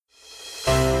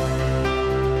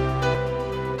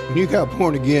When you got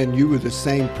born again, you were the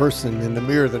same person in the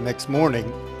mirror the next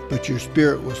morning, but your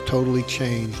spirit was totally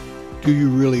changed. Do you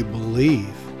really believe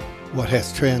what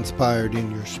has transpired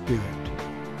in your spirit?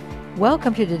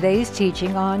 Welcome to today's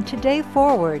teaching on Today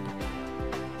Forward.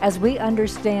 As we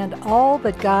understand all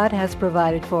that God has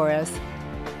provided for us,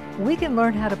 we can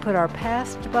learn how to put our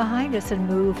past behind us and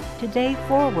move today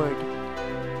forward.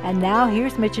 And now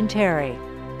here's Mitch and Terry.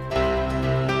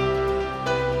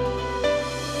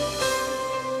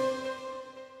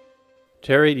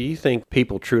 Terry, do you think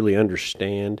people truly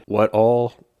understand what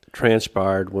all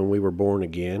transpired when we were born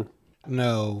again?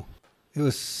 No, it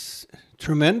was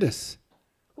tremendous.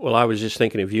 Well, I was just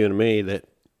thinking of you and me that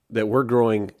we're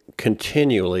growing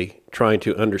continually trying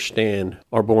to understand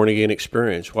our born-again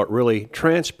experience, what really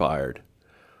transpired,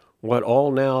 what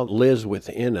all now lives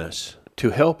within us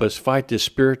to help us fight this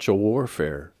spiritual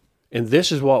warfare. And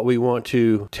this is what we want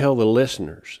to tell the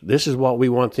listeners. This is what we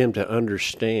want them to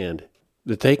understand,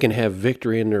 that they can have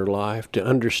victory in their life, to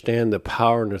understand the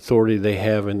power and authority they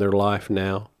have in their life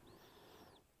now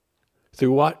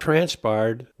through what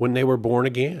transpired when they were born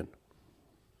again.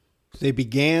 They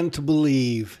began to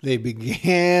believe.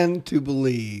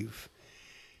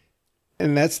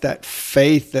 And that's that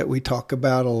faith that we talk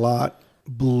about a lot,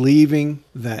 believing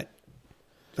that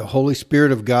the Holy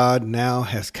Spirit of God now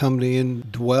has come to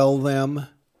indwell them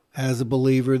as a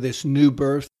believer, this new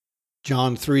birth.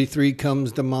 John 3:3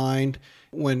 comes to mind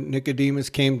when Nicodemus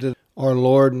came to our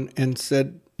Lord and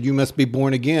said, "You must be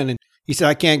born again." And he said,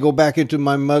 "I can't go back into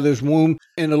my mother's womb."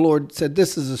 And the Lord said,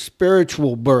 "This is a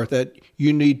spiritual birth that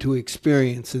you need to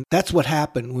experience." And that's what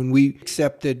happened when we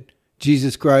accepted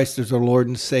Jesus Christ as our Lord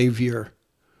and Savior.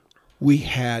 We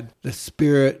had the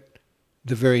Spirit,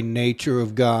 the very nature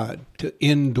of God, to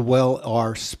indwell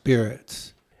our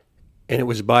spirits. And it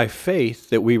was by faith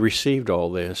that we received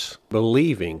all this,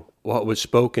 believing what was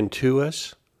spoken to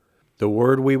us, the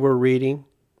word we were reading.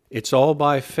 It's all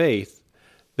by faith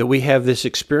that we have this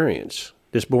experience,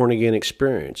 this born-again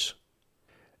experience.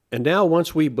 And now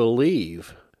once we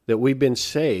believe that we've been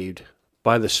saved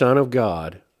by the Son of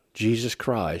God, Jesus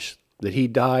Christ, that He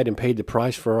died and paid the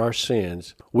price for our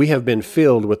sins, we have been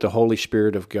filled with the Holy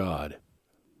Spirit of God.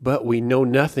 But we know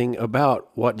nothing about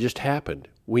what just happened.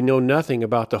 We know nothing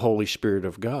about the Holy Spirit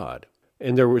of God.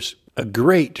 And there was a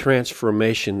great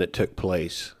transformation that took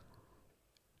place.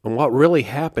 And what really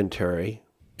happened, Terry,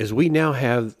 is we now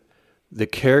have the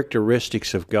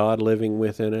characteristics of God living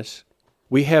within us.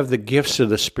 We have the gifts of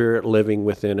the Spirit living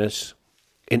within us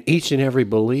in each and every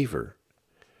believer.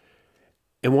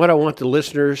 And what I want the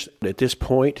listeners at this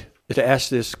point is to ask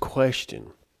this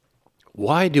question.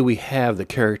 Why do we have the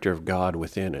character of God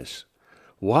within us?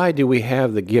 Why do we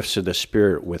have the gifts of the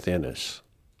Spirit within us?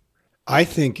 I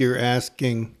think you're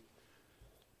asking,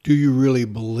 do you really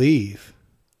believe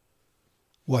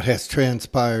what has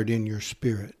transpired in your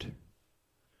spirit?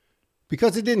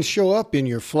 Because it didn't show up in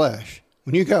your flesh.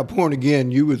 When you got born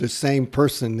again, you were the same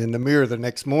person in the mirror the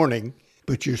next morning,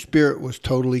 but your spirit was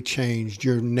totally changed.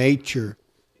 Your nature,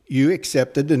 you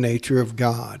accepted the nature of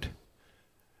God.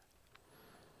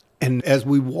 And as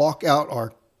we walk out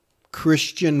our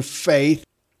Christian faith,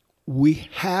 we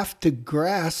have to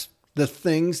grasp the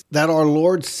things that our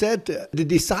Lord said to the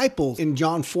disciples in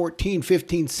John 14,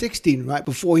 15, 16, right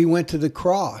before He went to the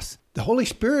cross. The Holy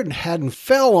Spirit hadn't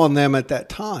fell on them at that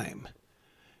time.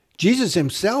 Jesus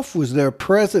Himself was there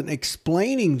present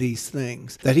explaining these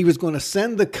things, that He was going to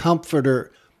send the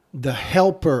Comforter, the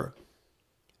Helper.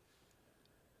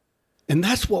 And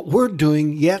that's what we're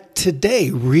doing yet today,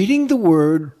 reading the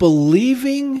Word,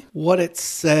 believing what it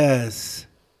says,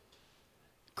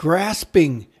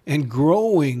 grasping and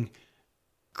growing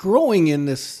in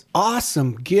this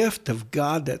awesome gift of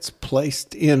God that's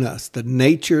placed in us, the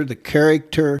nature, the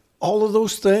character, all of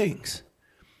those things.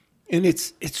 And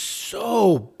it's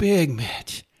so big,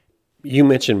 Mitch. You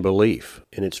mentioned belief,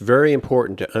 and it's very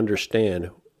important to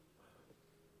understand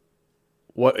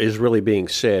what is really being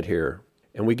said here.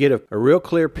 And we get a real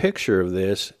clear picture of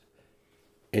this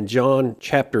in John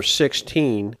chapter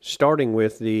 16, starting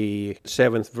with the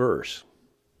 7th verse.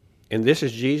 And this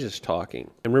is Jesus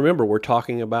talking. And remember, we're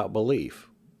talking about belief.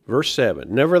 Verse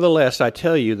 7, "Nevertheless, I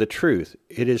tell you the truth.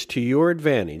 It is to your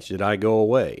advantage that I go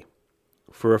away.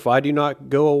 For if I do not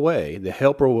go away, the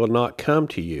Helper will not come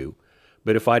to you.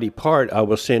 But if I depart, I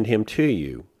will send him to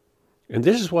you." And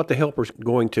this is what the Helper is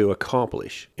going to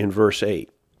accomplish in verse 8.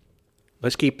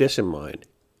 Let's keep this in mind.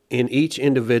 In each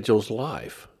individual's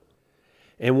life.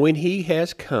 "And when he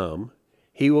has come,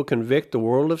 he will convict the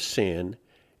world of sin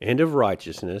and of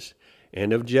righteousness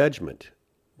and of judgment."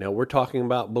 Now we're talking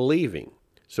about believing.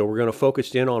 So we're going to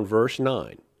focus in on verse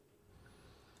 9.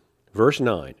 Verse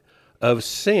 9. of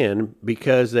sin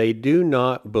because they do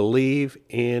not believe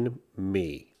in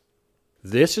me.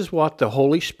 This is what the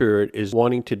Holy Spirit is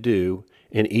wanting to do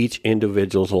in each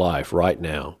individual's life right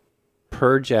now.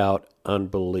 Purge out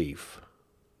unbelief.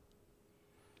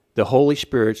 The Holy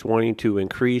Spirit's wanting to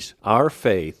increase our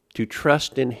faith to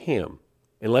trust in Him.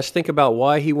 And let's think about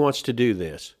why He wants to do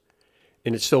this.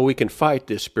 And it's so we can fight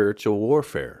this spiritual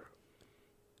warfare.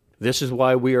 This is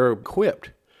why we are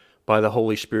equipped by the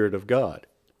Holy Spirit of God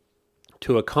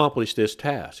to accomplish this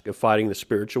task of fighting the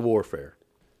spiritual warfare.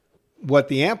 What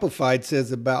the Amplified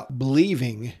says about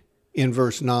believing in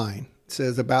verse 9, it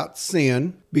says about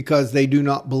sin, because they do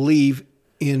not believe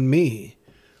in me.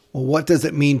 Well, what does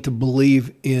it mean to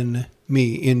believe in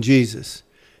me, in Jesus?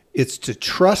 It's to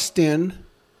trust in,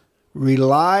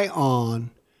 rely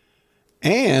on,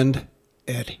 and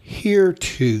adhere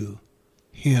to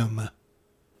Him.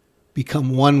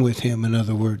 Become one with Him, in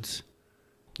other words.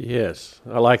 Yes,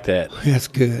 I like that. That's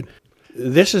good.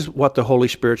 This is what the Holy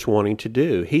Spirit's wanting to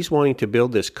do. He's wanting to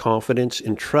build this confidence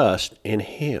and trust in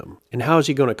Him. And how is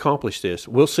He going to accomplish this?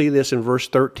 We'll see this in verse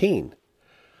 13.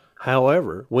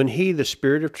 However, when He, the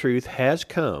Spirit of truth, has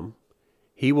come,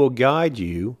 He will guide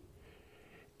you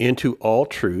into all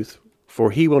truth,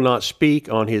 for He will not speak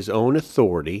on His own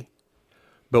authority,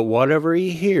 but whatever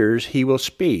He hears, He will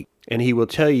speak, and He will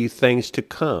tell you things to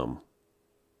come.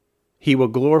 He will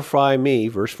glorify me,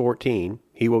 verse 14,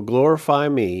 He will glorify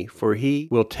me, for He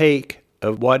will take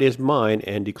of what is mine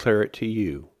and declare it to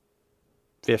you.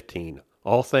 15,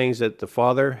 all things that the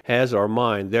Father has are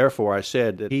mine, therefore I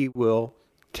said that He will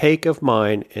take of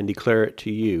mine and declare it to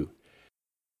you.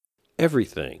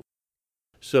 Everything.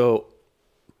 So,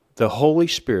 the Holy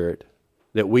Spirit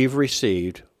that we've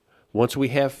received, once we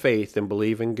have faith and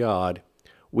believe in God,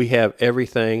 we have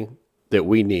everything that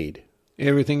we need.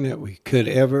 Everything that we could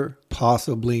ever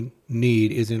possibly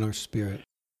need is in our spirit.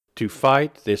 To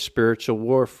fight this spiritual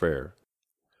warfare.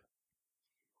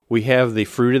 We have the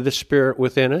fruit of the Spirit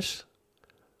within us.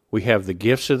 We have the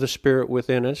gifts of the Spirit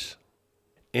within us.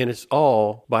 And it's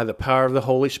all by the power of the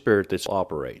Holy Spirit that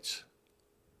operates.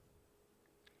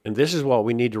 And this is what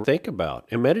we need to think about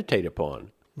and meditate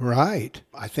upon. Right.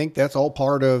 I think that's all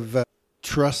part of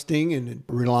trusting and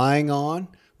relying on.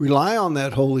 Rely on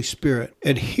that Holy Spirit.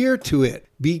 Adhere to it.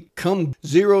 Become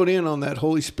zeroed in on that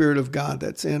Holy Spirit of God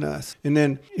that's in us. And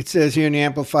then it says here in the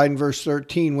Amplified in verse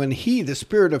 13, when He, the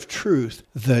Spirit of truth,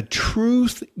 the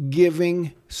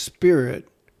truth-giving Spirit,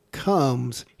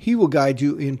 comes, He will guide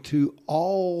you into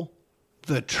all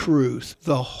the truth,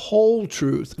 the whole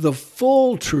truth, the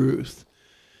full truth.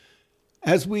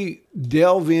 As we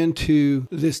delve into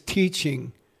this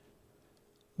teaching,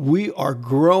 we are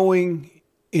growing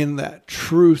in that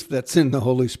truth that's in the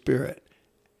Holy Spirit.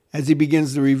 As He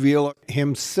begins to reveal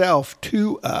Himself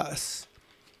to us,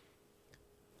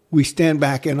 we stand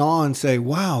back in awe and say,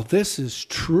 wow, this is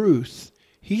truth.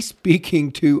 He's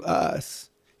speaking to us.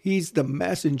 He's the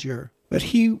messenger. But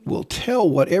He will tell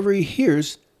whatever He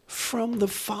hears from the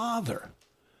Father.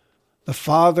 The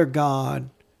Father God,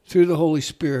 through the Holy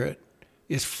Spirit,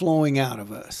 is flowing out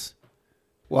of us.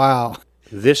 Wow.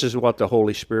 This is what the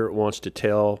Holy Spirit wants to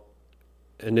tell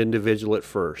an individual at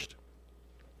first.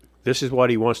 This is what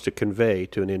He wants to convey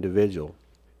to an individual.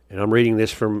 And I'm reading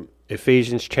this from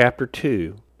Ephesians chapter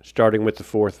 2, starting with the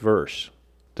 4th verse.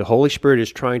 The Holy Spirit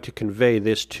is trying to convey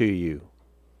this to you.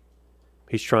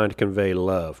 He's trying to convey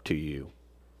love to you.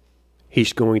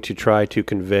 He's going to try to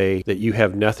convey that you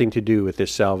have nothing to do with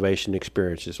this salvation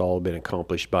experience. It's all been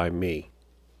accomplished by me.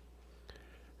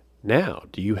 Now,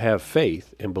 do you have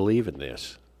faith and believe in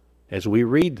this? As we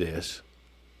read this,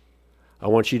 I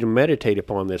want you to meditate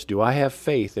upon this. Do I have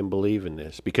faith and believe in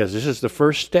this? Because this is the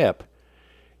first step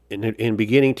in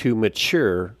beginning to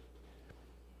mature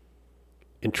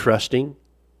in trusting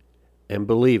and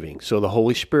believing. So the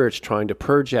Holy Spirit's trying to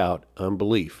purge out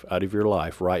unbelief out of your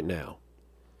life right now.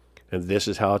 And this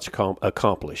is how it's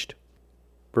accomplished.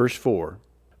 Verse 4,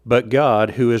 but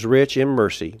God, who is rich in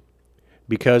mercy,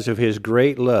 because of His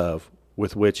great love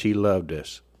with which He loved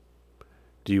us.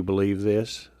 Do you believe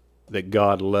this? That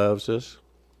God loves us?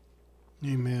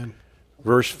 Amen.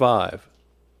 Verse 5,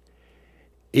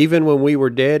 even when we were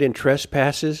dead in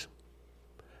trespasses,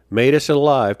 made us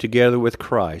alive together with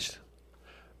Christ.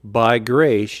 By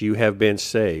grace you have been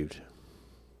saved.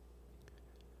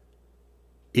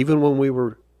 Even when we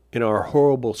were in our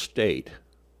horrible state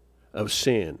of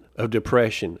sin, of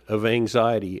depression, of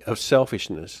anxiety, of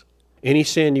selfishness, any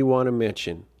sin you want to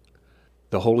mention,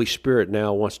 the Holy Spirit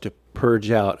now wants to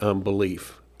purge out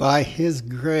unbelief. By His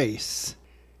grace,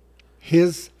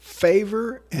 His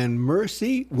favor and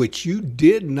mercy, which you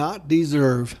did not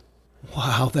deserve.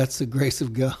 Wow, that's the grace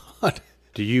of God.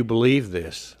 Do you believe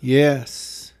this?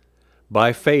 Yes.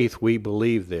 By faith, we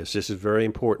believe this. This is very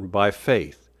important. By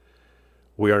faith,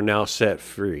 we are now set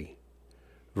free.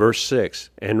 Verse 6,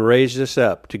 and raised us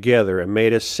up together and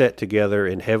made us sit together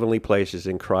in heavenly places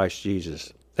in Christ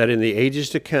Jesus, that in the ages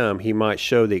to come he might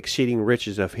show the exceeding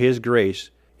riches of his grace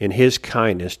in his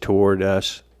kindness toward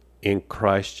us in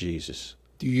Christ Jesus.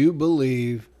 Do you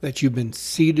believe that you've been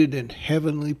seated in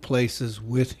heavenly places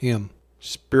with him?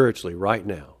 Spiritually, right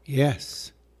now.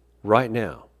 Yes. Right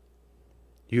now.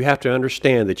 You have to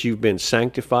understand that you've been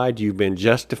sanctified, you've been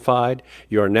justified,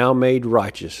 you are now made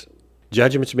righteous.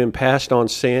 Judgment's been passed on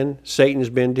sin, Satan's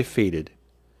been defeated.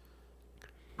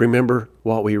 Remember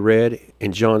what we read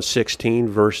in John 16,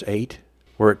 verse 8,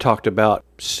 where it talked about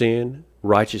sin,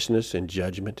 righteousness, and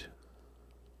judgment?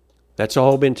 That's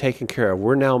all been taken care of.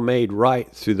 We're now made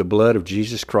right through the blood of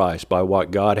Jesus Christ by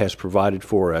what God has provided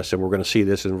for us. And we're going to see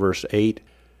this in verse 8,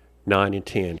 9, and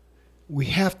 10. We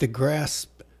have to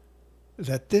grasp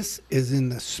that this is in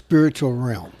the spiritual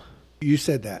realm. You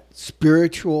said that,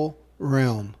 spiritual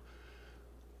realm.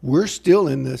 We're still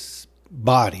in this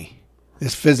body,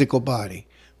 this physical body,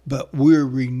 but we're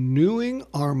renewing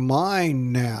our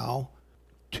mind now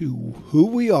to who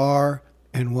we are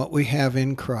and what we have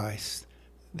in Christ.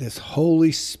 This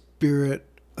Holy Spirit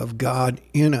of God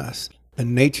in us, the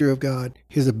nature of God,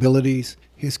 his abilities,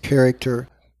 his character,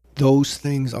 those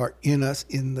things are in us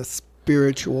in the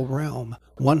spiritual realm,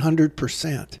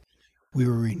 100%. We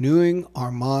are renewing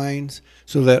our minds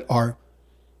so that our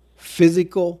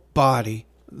physical body,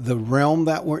 the realm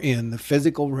that we're in, the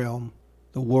physical realm,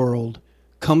 the world,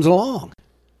 comes along.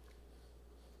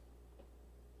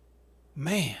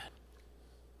 Man.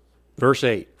 Verse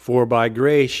 8, for by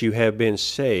grace you have been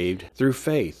saved through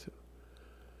faith,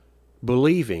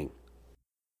 believing.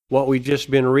 What we've just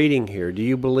been reading here, do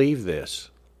you believe this?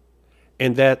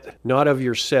 And that not of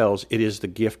yourselves, it is the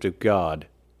gift of God,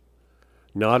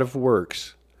 not of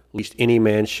works, lest any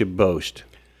man should boast.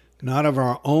 Not of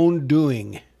our own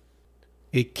doing.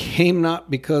 It came not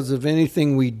because of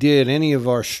anything we did, any of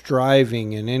our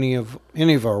striving and any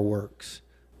of our works,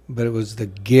 but it was the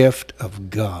gift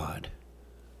of God.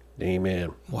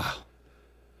 Amen. Wow.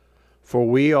 For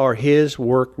we are his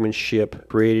workmanship,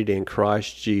 created in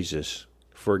Christ Jesus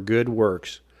for good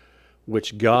works,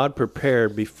 which God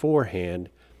prepared beforehand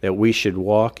that we should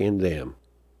walk in them.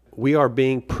 We are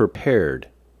being prepared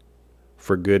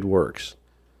for good works.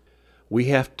 We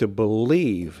have to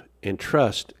believe and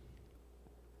trust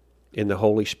in the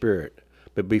Holy Spirit.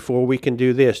 But before we can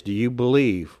do this, do you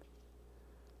believe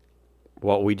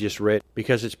what we just read?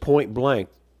 Because it's point blank.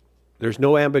 There's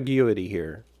no ambiguity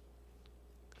here.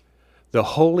 The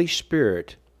Holy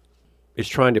Spirit is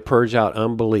trying to purge out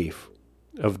unbelief,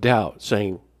 of doubt,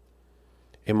 saying,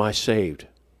 am I saved?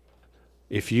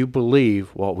 If you believe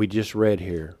what we just read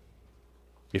here,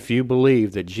 if you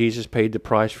believe that Jesus paid the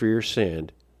price for your sin,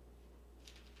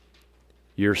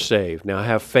 you're saved. Now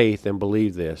have faith and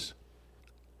believe this.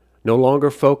 No longer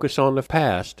focus on the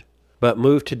past, but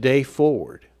move today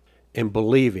forward in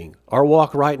believing. Our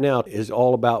walk right now is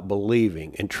all about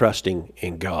believing and trusting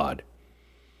in God.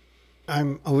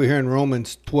 I'm over here in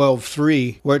Romans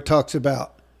 12:3, where it talks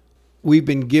about we've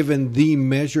been given the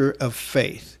measure of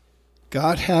faith.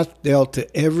 God hath dealt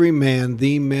to every man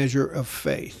the measure of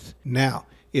faith. Now,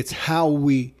 it's how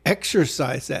we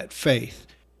exercise that faith.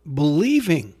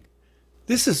 Believing.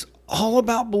 This is all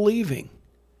about believing.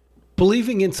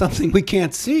 Believing in something we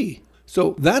can't see.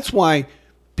 So that's why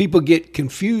people get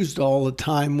confused all the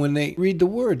time when they read the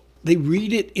Word. They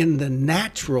read it in the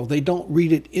natural. They don't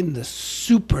read it in the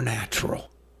supernatural.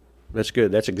 That's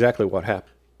good. That's exactly what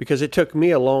happened. Because it took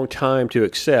me a long time to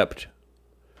accept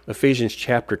Ephesians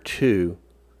chapter 2,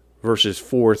 verses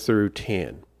 4 through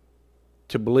 10.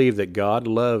 To believe that God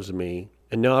loves me,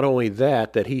 and not only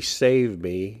that, that he saved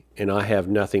me, and I have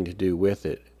nothing to do with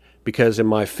it. Because in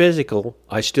my physical,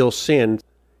 I still sinned,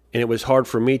 and it was hard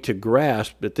for me to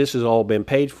grasp that this has all been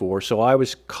paid for, so I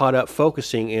was caught up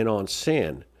focusing in on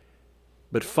sin.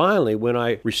 But finally, when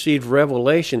I received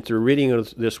revelation through reading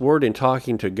of this word and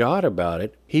talking to God about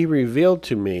it, he revealed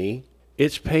to me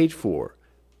it's paid for.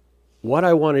 What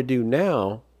I want to do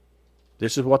now,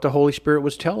 this is what the Holy Spirit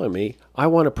was telling me, I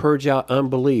want to purge out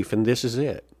unbelief, and this is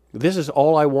it. This is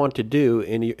all I want to do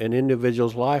in an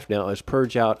individual's life now, is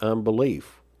purge out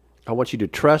unbelief. I want you to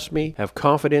trust me, have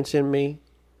confidence in me,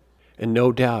 and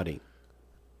no doubting.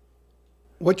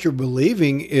 What you're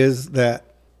believing is that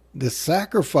the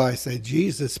sacrifice that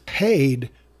Jesus paid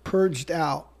purged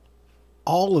out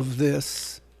all of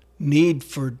this need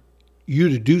for you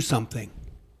to do something.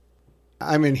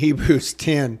 I'm in Hebrews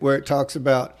 10, where it talks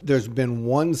about there's been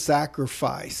one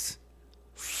sacrifice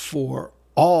for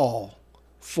all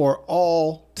for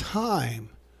all time.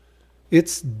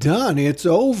 It's done. It's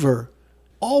over.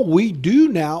 All we do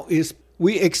now is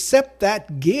we accept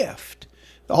that gift.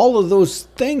 All of those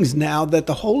things now that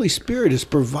the Holy Spirit is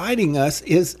providing us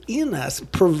is in us,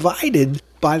 provided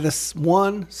by this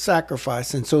one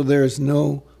sacrifice. And so there is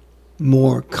no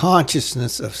more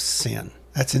consciousness of sin.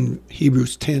 That's in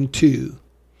Hebrews 10:2.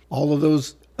 All of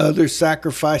those other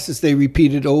sacrifices they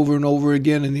repeated over and over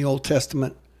again in the Old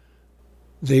Testament,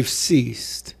 they've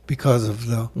ceased because of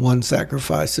the one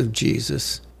sacrifice of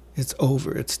Jesus. It's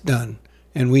over. It's done.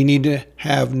 And we need to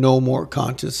have no more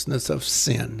consciousness of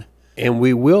sin. And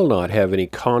we will not have any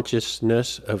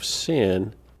consciousness of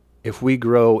sin if we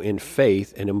grow in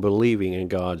faith and in believing in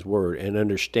God's Word and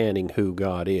understanding who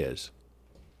God is.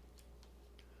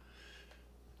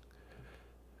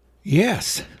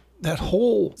 Yes, that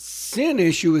whole sin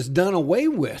issue is done away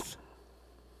with.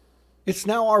 It's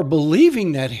now our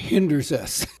believing that hinders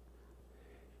us.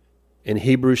 In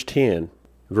Hebrews 10,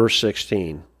 verse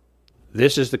 16,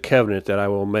 "This is the covenant that I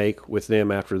will make with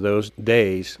them after those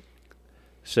days,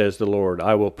 says the Lord.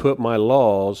 I will put my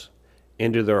laws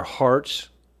into their hearts,"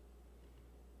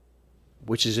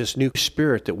 which is this new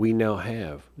spirit that we now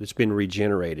have that's been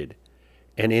regenerated,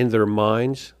 "and in their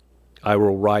minds I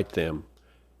will write them."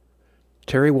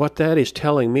 Terry, what that is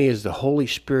telling me is the Holy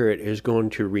Spirit is going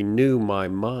to renew my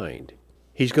mind.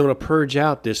 He's going to purge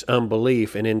out this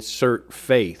unbelief and insert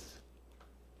faith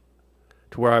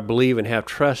to where I believe and have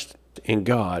trust in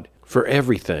God for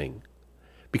everything,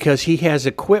 because He has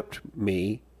equipped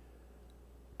me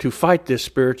to fight this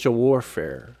spiritual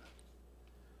warfare.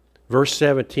 Verse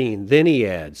 17, then he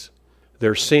adds,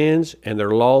 "Their sins and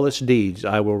their lawless deeds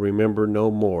I will remember no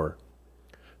more.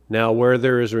 Now where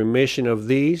there is remission of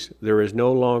these, there is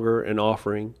no longer an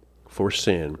offering for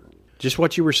sin." Just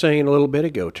what you were saying a little bit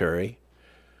ago, Terry.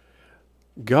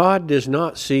 God does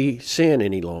not see sin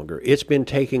any longer. It's been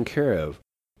taken care of.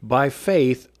 By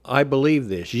faith, I believe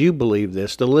this. You believe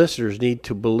this. The listeners need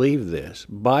to believe this.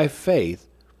 By faith,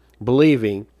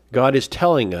 believing, God is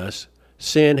telling us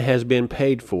sin has been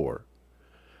paid for.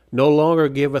 No longer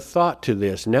give a thought to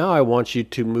this. Now I want you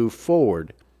to move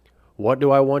forward. What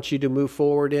do I want you to move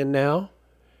forward in now?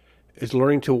 Is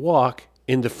learning to walk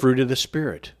in the fruit of the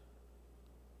Spirit.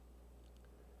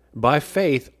 By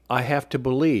faith, I have to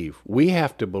believe. We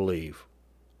have to believe.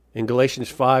 In Galatians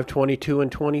 5:22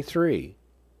 and 23,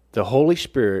 the Holy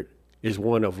Spirit is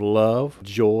one of love,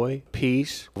 joy,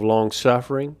 peace,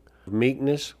 long-suffering,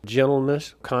 meekness,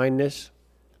 gentleness, kindness,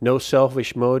 no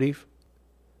selfish motive,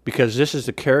 because this is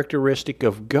the characteristic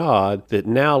of God that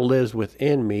now lives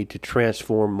within me to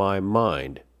transform my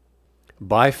mind.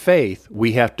 By faith,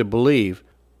 we have to believe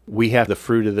we have the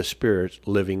fruit of the Spirit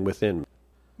living within me.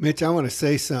 Mitch, I want to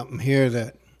say something here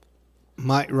that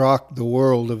might rock the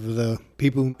world of the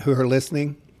people who are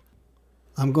listening.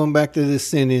 I'm going back to this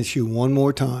sin issue one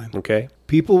more time. Okay?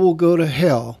 People will go to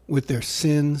hell with their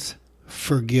sins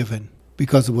forgiven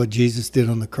because of what Jesus did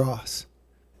on the cross.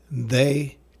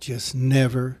 They just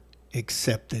never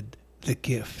accepted the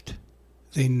gift.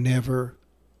 They never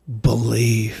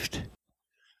believed.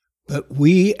 But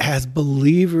we as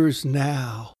believers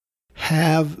now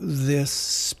have this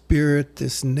spirit,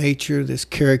 this nature, this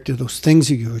character, those things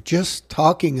that you were just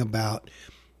talking about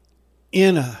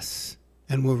in us.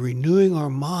 And we're renewing our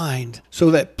mind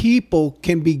so that people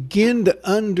can begin to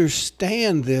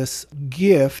understand this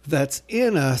gift that's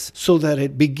in us, so that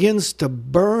it begins to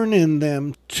burn in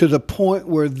them to the point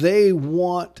where they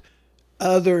want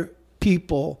other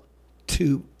people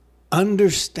to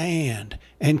understand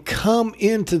and come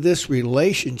into this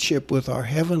relationship with our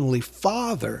Heavenly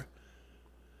Father,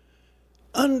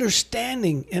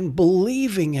 understanding and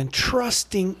believing and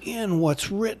trusting in what's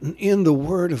written in the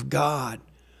Word of God.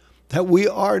 That we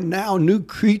are now new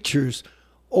creatures.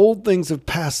 Old things have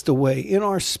passed away. In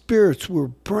our spirits, we're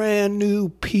brand new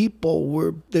people.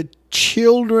 We're the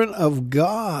children of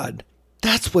God.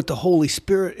 That's what the Holy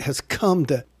Spirit has come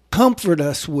to comfort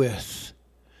us with.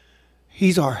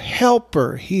 He's our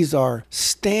helper. He's our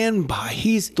standby.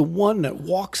 He's the one that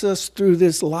walks us through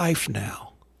this life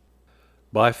now.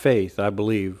 By faith, I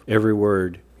believe every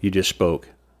word you just spoke.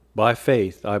 By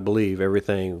faith, I believe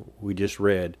everything we just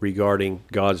read regarding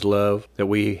God's love, that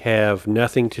we have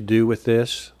nothing to do with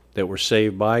this, that we're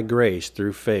saved by grace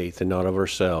through faith and not of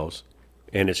ourselves,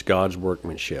 and it's God's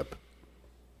workmanship.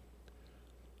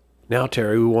 Now,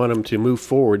 Terry, we want them to move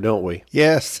forward, don't we?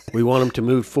 Yes. We want them to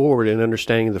move forward in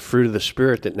understanding the fruit of the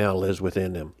Spirit that now lives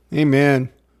within them. Amen.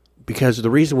 Because the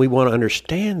reason we want to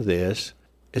understand this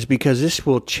is because this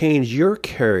will change your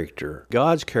character.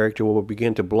 God's character will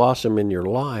begin to blossom in your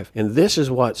life. And this is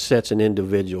what sets an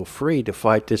individual free to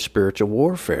fight this spiritual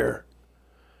warfare.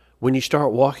 When you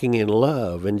start walking in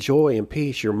love and joy and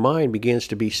peace, your mind begins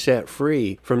to be set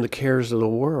free from the cares of the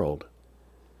world.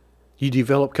 You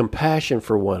develop compassion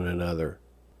for one another.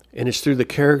 And it's through the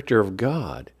character of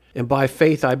God. And by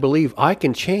faith, I believe I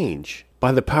can change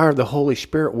by the power of the Holy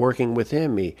Spirit working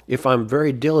within me if I'm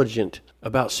very diligent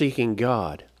about seeking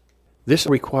God. This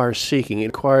requires seeking. It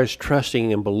requires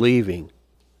trusting and believing.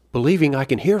 Believing I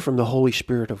can hear from the Holy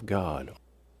Spirit of God.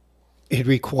 It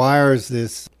requires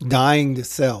this dying to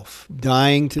self,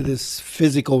 dying to this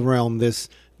physical realm, this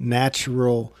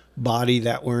natural body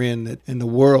that we're in the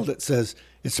world that says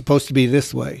it's supposed to be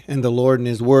this way. And the Lord in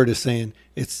His Word is saying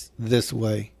it's this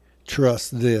way.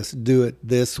 Trust this. Do it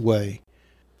this way.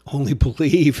 Only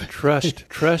believe.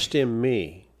 Trust in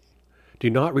me. Do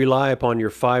not rely upon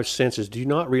your five senses. Do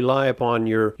not rely upon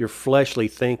your fleshly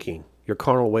thinking, your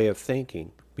carnal way of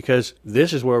thinking, because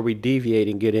this is where we deviate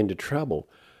and get into trouble.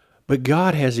 But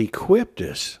God has equipped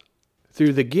us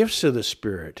through the gifts of the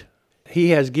Spirit. He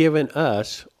has given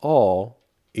us all,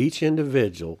 each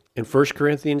individual, in 1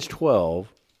 Corinthians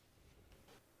 12.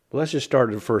 Let's just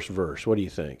start at the first verse. What do you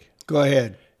think? Go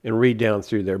ahead. And read down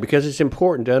through there, because it's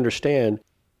important to understand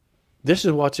this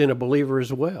is what's in a believer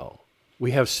as well.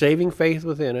 We have saving faith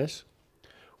within us.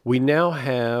 We now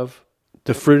have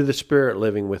the fruit of the Spirit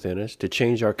living within us to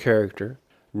change our character.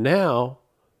 Now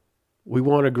we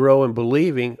want to grow in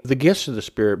believing the gifts of the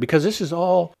Spirit, because this is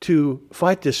all to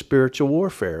fight this spiritual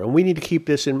warfare, and we need to keep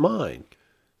this in mind.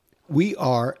 We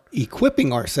are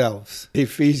equipping ourselves.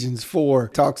 Ephesians 4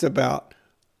 talks about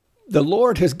the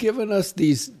Lord has given us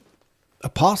these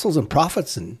apostles and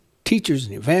prophets and teachers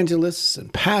and evangelists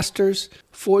and pastors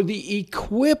for the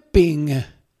equipping.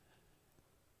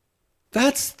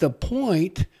 That's the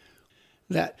point,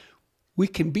 that we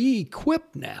can be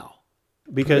equipped now.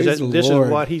 Because this is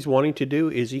what He's wanting to do,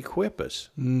 is equip us.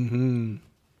 1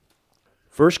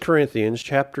 Corinthians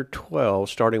chapter 12,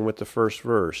 starting with the first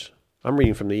verse. I'm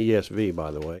reading from the ESV,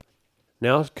 by the way.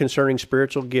 Now concerning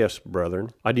spiritual gifts,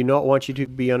 brethren, I do not want you to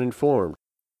be uninformed.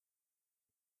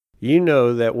 You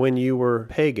know that when you were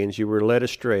pagans, you were led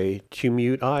astray to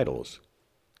mute idols.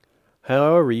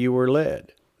 However, you were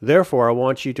led. Therefore, I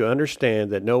want you to understand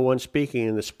that no one speaking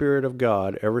in the Spirit of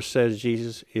God ever says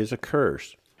Jesus is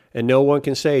accursed. And no one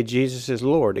can say Jesus is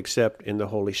Lord except in the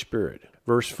Holy Spirit.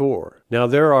 Verse 4. Now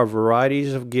there are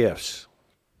varieties of gifts.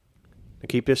 Now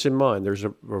keep this in mind. There's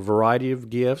a variety of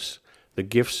gifts. The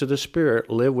gifts of the Spirit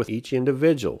live with each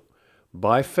individual.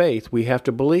 By faith, we have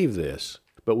to believe this.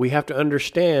 But we have to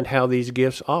understand how these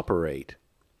gifts operate.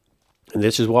 And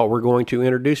this is what we're going to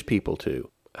introduce people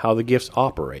to, how the gifts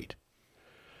operate.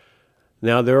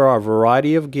 Now there are a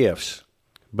variety of gifts,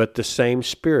 but the same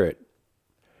Spirit.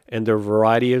 And there are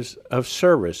varieties of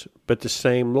service, but the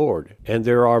same Lord. And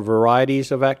there are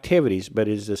varieties of activities, but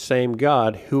it is the same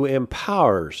God who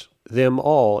empowers them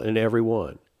all and every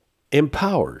one.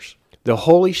 Empowers. The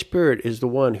Holy Spirit is the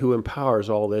one who empowers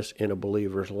all this in a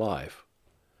believer's life.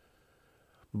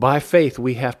 By faith,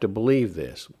 we have to believe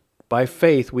this. By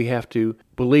faith, we have to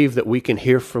believe that we can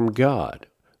hear from God.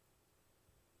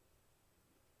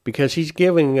 Because He's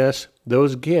giving us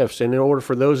those gifts, and in order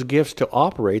for those gifts to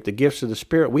operate, the gifts of the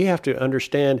Spirit, we have to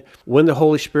understand when the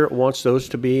Holy Spirit wants those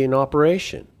to be in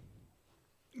operation.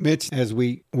 Mitch, as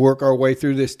we work our way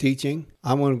through this teaching,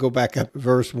 I want to go back up to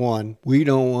verse 1. We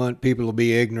don't want people to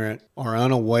be ignorant or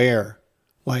unaware,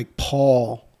 like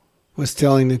Paul was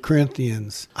telling the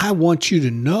Corinthians. I want you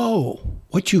to know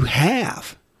what you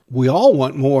have. We all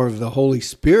want more of the Holy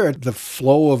Spirit, the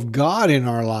flow of God in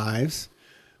our lives.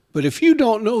 But if you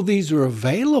don't know these are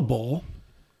available,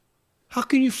 how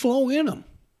can you flow in them?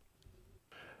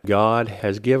 God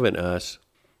has given us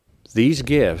these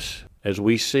gifts, as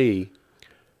we see,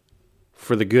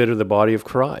 for the good of the body of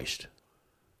Christ.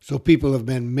 So people have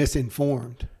been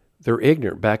misinformed. They're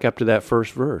ignorant. Back up to that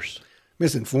first verse.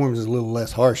 Misinformed is a little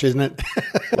less harsh, isn't it?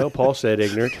 Well, Paul said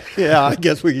ignorant. Yeah, I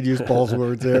guess we could use Paul's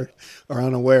words there, or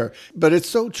unaware. But it's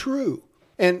so true.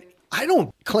 And I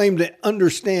don't claim to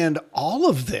understand all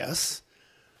of this,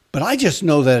 but I just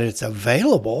know that it's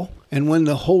available. And when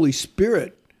the Holy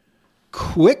Spirit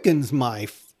quickens my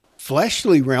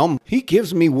fleshly realm, He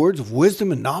gives me words of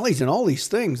wisdom and knowledge and all these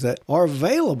things that are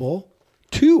available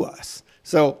to us.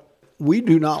 So we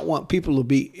do not want people to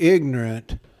be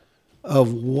ignorant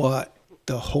of what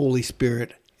the Holy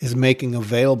Spirit is making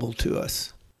available to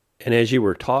us. And as you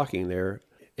were talking there,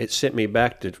 it sent me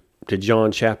back to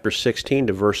John chapter 16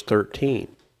 to verse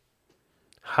 13.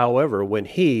 However, when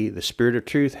He, the Spirit of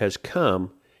truth, has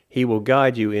come, He will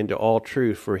guide you into all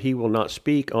truth, for he will not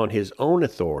speak on his own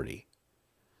authority.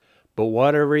 But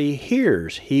whatever he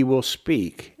hears, he will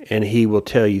speak, and he will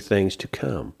tell you things to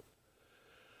come.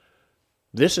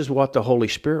 This is what the Holy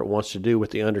Spirit wants to do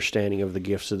with the understanding of the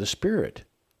gifts of the Spirit.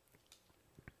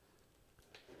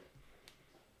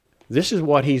 This is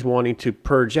what he's wanting to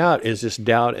purge out, is this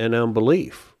doubt and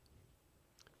unbelief.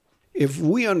 If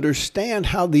we understand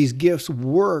how these gifts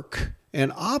work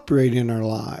and operate in our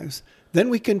lives, then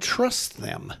we can trust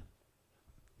them.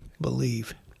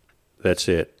 Believe. That's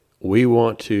it. We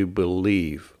want to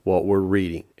believe what we're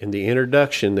reading. And the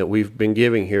introduction that we've been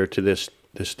giving here to this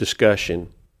discussion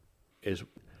is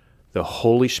the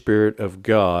Holy Spirit of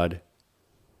God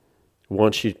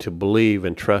wants you to believe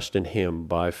and trust in him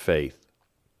by faith.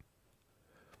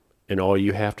 And all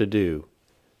you have to do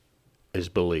is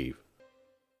believe.